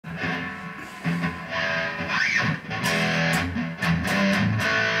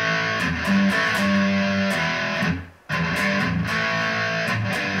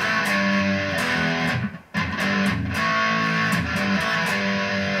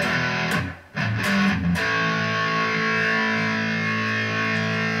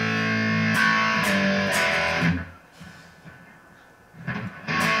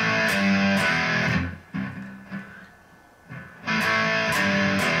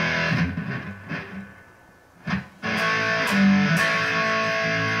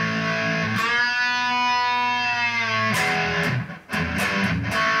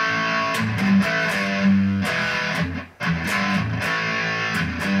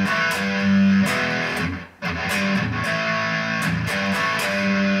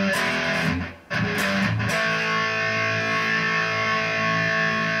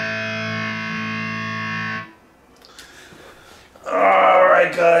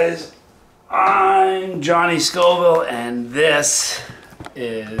guys, I'm Johnny Scoville and this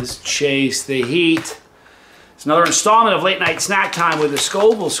is Chase the Heat. It's another installment of Late Night Snack Time with the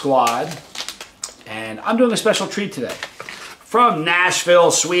Scoville Squad, and I'm doing a special treat today from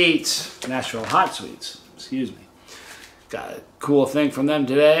Nashville Sweets, Nashville Hot Sweets, excuse me. Got a cool thing from them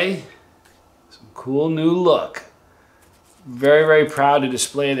today, some cool new look. Very, very proud to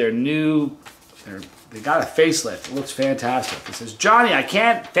display their new, they got a facelift. It looks fantastic. It says, Johnny, I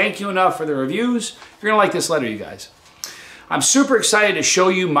can't thank you enough for the reviews. You're gonna like this letter, you guys. I'm super excited to show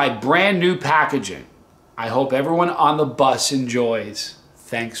you my brand new packaging. I hope everyone on the bus enjoys.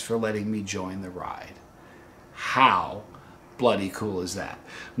 Thanks for letting me join the ride. How bloody cool is that?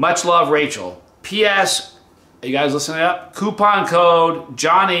 Much love, Rachel. P.S. Are you guys listening up? Coupon code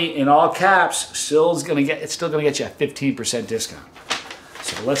Johnny in all caps. It's still gonna get you a 15% discount.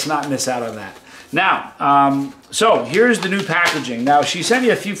 So let's not miss out on that. Now, so here's the new packaging. Now she sent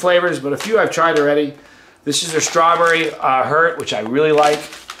me a few flavors, but a few I've tried already. This is their strawberry hurt, which I really like.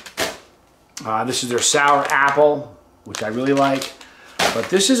 This is their sour apple, which I really like. But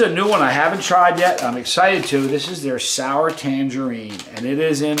this is a new one I haven't tried yet. I'm excited to. This is their sour tangerine, and it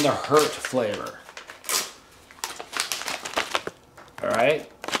is in the hurt flavor. All right,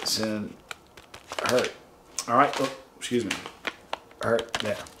 it's in hurt. All right, oh, excuse me, hurt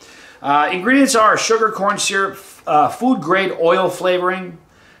there. Ingredients are sugar, corn syrup, food grade oil flavoring,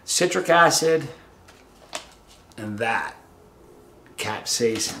 citric acid, and that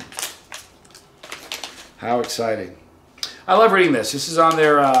capsaicin. How exciting. I love reading this. This is on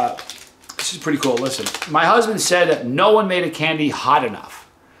their, this is pretty cool. Listen, my husband said no one made a candy hot enough.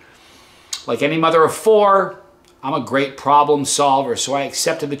 Like any mother of four, I'm a great problem solver, so I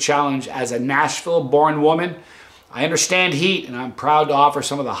accepted the challenge as a Nashville-born woman. I understand heat, and I'm proud to offer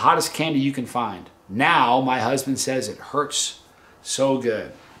some of the hottest candy you can find. Now, my husband says it hurts so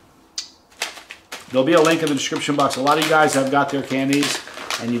good. There'll be a link in the description box. A lot of you guys have got their candies,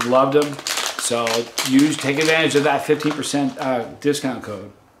 and you've loved them. So take advantage of that 15% discount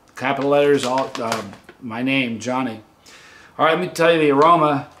code. Capital letters, all my name, Johnny. All right, let me tell you the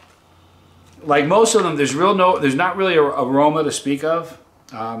aroma. Like most of them, there's not really an aroma to speak of.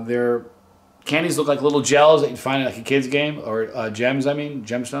 Their candies look like little gels that you find in like a kid's game, or gems, I mean,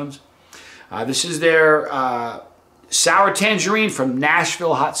 gemstones. This is their sour tangerine from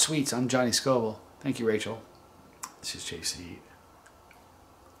Nashville Hot Sweets. I'm Johnny Scoville. Thank you, Rachel. This is Chase the Heat.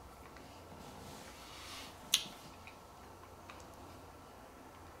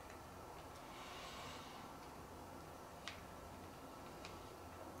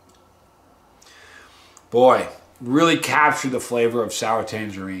 Boy, really captured the flavor of sour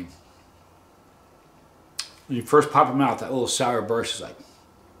tangerine. When you first pop them out, that little sour burst is like,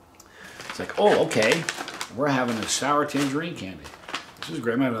 it's like, oh, okay, we're having a sour tangerine candy. This is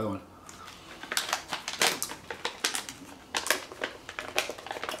great. I might have another one.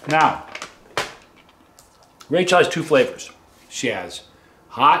 Now, Rachel has two flavors. She has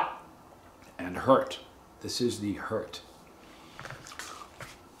hot and hurt. This is the hurt.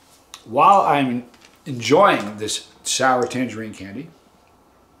 While I'm enjoying this sour tangerine candy,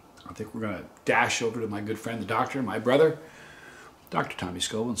 I think we're going to dash over to my good friend, the doctor, my brother, Dr. Tommy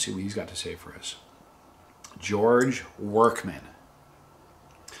Scoville, and see what he's got to say for us. George Workman.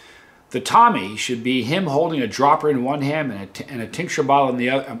 The Tommy should be him holding a dropper in one hand and a tincture bottle in the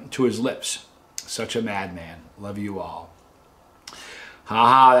other to his lips. Such a madman. Love you all.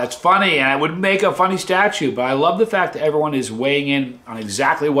 Haha, that's funny, and I would make a funny statue, but I love the fact that everyone is weighing in on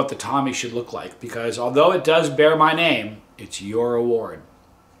exactly what the Tommy should look like, because although it does bear my name, it's your award.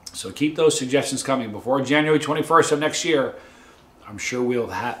 So keep those suggestions coming. Before January 21st of next year, I'm sure we'll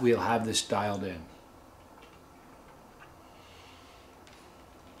have this dialed in.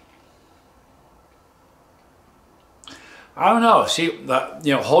 I don't know. See,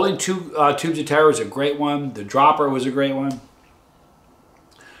 holding two tubes of terror is a great one. The dropper was a great one.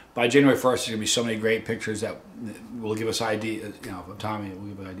 By January 1st, there's going to be so many great pictures that will give us ideas, of Tommy, will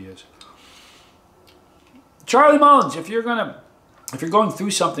give us ideas. Charlie Mullins, if you're going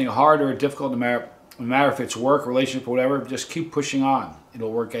through something hard or difficult, no matter if it's work, relationship, or whatever, just keep pushing on.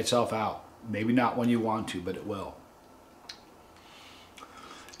 It'll work itself out. Maybe not when you want to, but it will.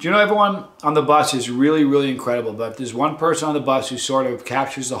 Do you know everyone on the bus is really, really incredible, but there's one person on the bus who sort of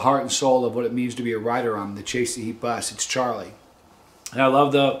captures the heart and soul of what it means to be a rider on the Chase the Heat bus. It's Charlie. And I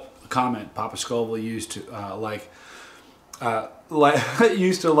love the comment Papa Scoville used to like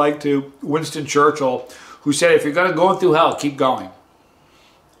to Winston Churchill, who said, "If you're going through hell, keep going."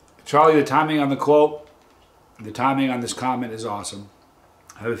 Charlie, the timing on the quote, the timing on this comment is awesome.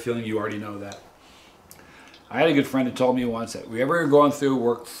 I have a feeling you already know that. I had a good friend who told me once that whatever you're going through,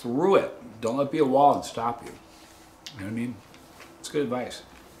 work through it. Don't let it be a wall and stop you. You know what I mean? It's good advice.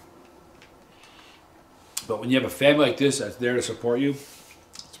 But when you have a family like this that's there to support you,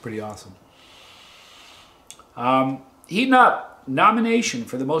 it's pretty awesome. Heating Up, nomination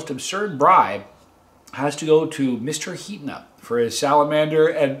for the most absurd bribe has to go to Mr. Heating Up for his salamander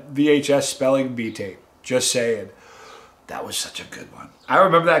and VHS spelling bee tape. Just saying. That was such a good one. I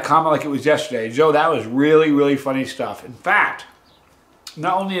remember that comment like it was yesterday. Joe, that was really, really funny stuff. In fact,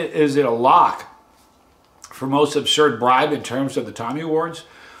 not only is it a lock for most absurd bribe in terms of the Tommy Awards,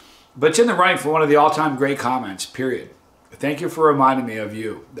 but it's in the running for one of the all-time great comments, period. Thank you for reminding me of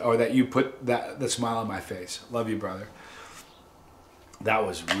you, or that you put that smile on my face. Love you, brother. That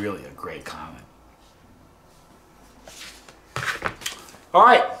was really a great comment. All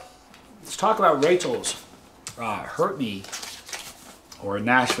right, let's talk about Rachel's Hurt Me, or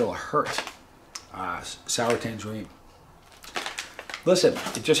Nashville Hurt Sour Tangerine. Listen,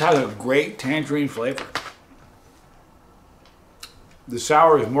 it just has a great tangerine flavor. The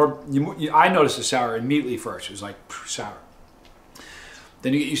sour is more, I noticed the sour immediately first. It was like sour.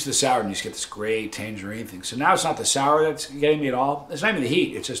 Then you get used to the sour and you just get this great tangerine thing. So now it's not the sour that's getting me at all. It's not even the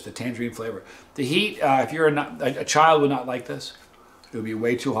heat, it's just the tangerine flavor. The heat, if you're a child would not like this. It would be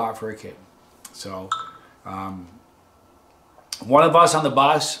way too hot for a kid. So, one of us on the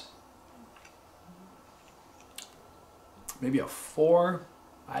bus, maybe a 4,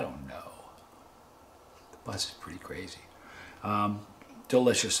 I don't know. The bus is pretty crazy.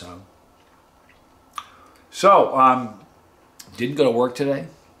 Delicious though. So, didn't go to work today.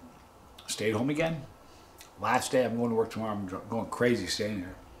 Stayed home again. Last day, I'm going to work tomorrow. I'm going crazy staying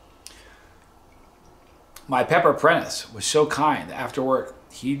here. My pepper apprentice was so kind. After work,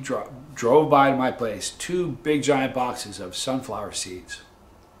 he drove by to my place 2 big giant boxes of sunflower seeds.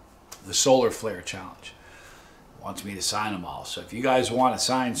 The Solar Flare Challenge. Wants me to sign them all. So if you guys want to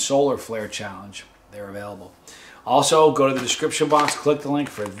sign Solar Flare Challenge, they're available. Also, go to the description box, click the link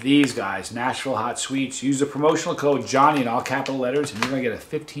for these guys, Nashville Hot Sweets. Use the promotional code Johnny in all capital letters, and you're going to get a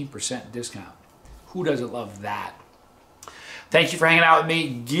 15% discount. Who doesn't love that? Thank you for hanging out with me.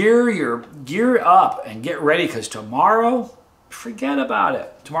 Gear up and get ready, because tomorrow, forget about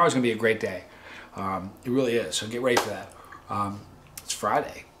it. Tomorrow's going to be a great day. It really is, so get ready for that. It's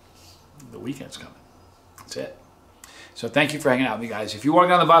Friday. The weekend's coming. That's it. So thank you for hanging out with me, guys. If you want to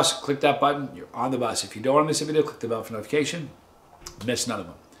get on the bus, click that button. You're on the bus. If you don't want to miss a video, click the bell for notification. Miss none of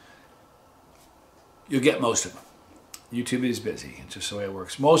them. You'll get most of them. YouTube is busy. It's just the way it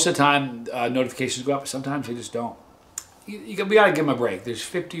works. Most of the time, notifications go up. Sometimes they just don't. We got to give them a break. There's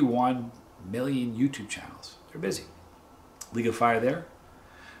 51 million YouTube channels. They're busy. League of Fire there.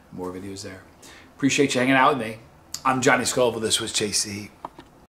 More videos there. Appreciate you hanging out with me. I'm Johnny Scoville. This was Chase the Heat.